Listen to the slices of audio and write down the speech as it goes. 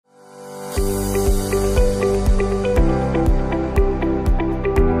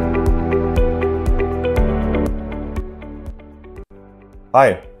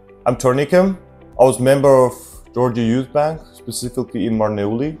Hi, I'm Tornike. I was member of Georgia YouthBank, specifically in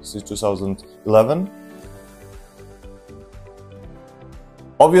Marneuli, since 2011.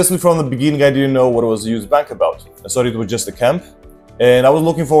 Obviously, from the beginning, I didn't know what was YouthBank about. I thought it was just a camp, and I was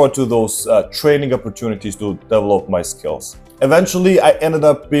looking forward to those training opportunities to develop my skills. Eventually, I ended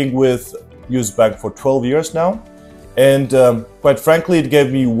up being with YouthBank for 12 years now, and quite frankly, it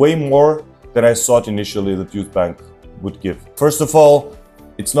gave me way more than I thought initially that YouthBank would give. First of all,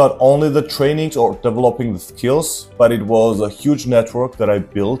 it's not only the trainings or developing the skills, but it was a huge network that I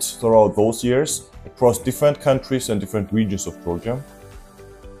built throughout those years across different countries and different regions of Georgia.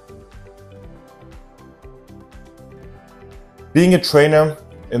 Being a trainer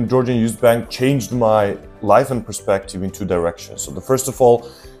in Georgian YouthBank changed my life and perspective in two directions. So first of all,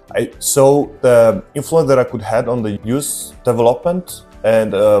 I saw the influence that I could have on the youth development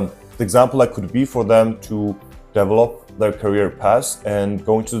and the example I could be for them to develop their career paths and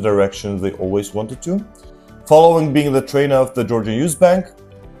go into the direction they always wanted to. Following being the trainer of the Georgian YouthBank,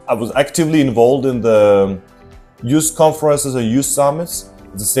 I was actively involved in the youth conferences and youth summits.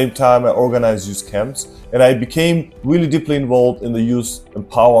 At the same time, I organized youth camps, and I became really deeply involved in the youth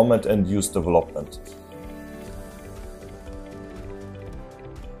empowerment and youth development.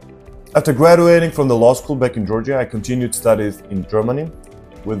 After graduating from the law school back in Georgia, I continued studies in Germany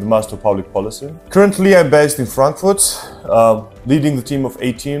with the Master of Public Policy. Currently, I'm based in Frankfurt, leading the team of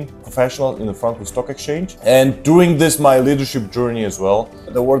 18 professionals in the Frankfurt Stock Exchange. And during this, my leadership journey as well,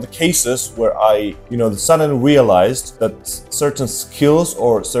 there were the cases where I, suddenly realized that certain skills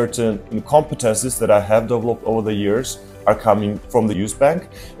or certain competencies that I have developed over the years are coming from the YouthBank,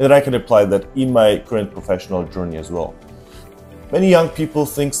 and that I can apply that in my current professional journey as well. Many young people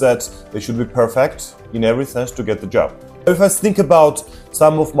think that they should be perfect in every sense to get the job. If I think about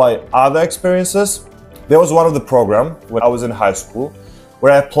some of my other experiences, there was one of the program when I was in high school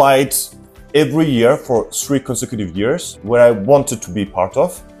where I applied every year for 3 consecutive years where I wanted to be part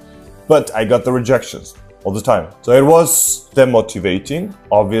of, but I got the rejections all the time. So it was demotivating,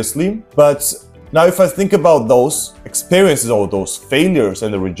 obviously, but now if I think about those experiences or those failures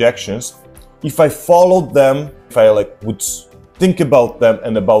and the rejections, if I followed them, if I would think about them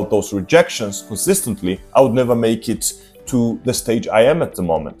and about those rejections consistently, I would never make it to the stage I am at the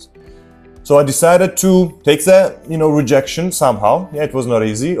moment. So I decided to take the rejection somehow. Yeah, it was not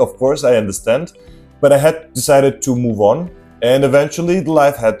easy, of course, I understand, but I had decided to move on, and eventually the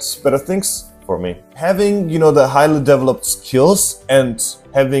life had better things for me. Having the highly developed skills and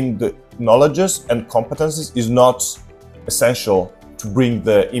having the knowledges and competencies is not essential to bring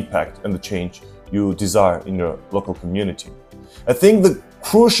the impact and the change you desire in your local community. I think the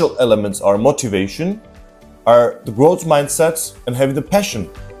crucial elements are motivation, are the growth mindset, and having the passion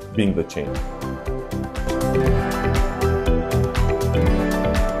being the change.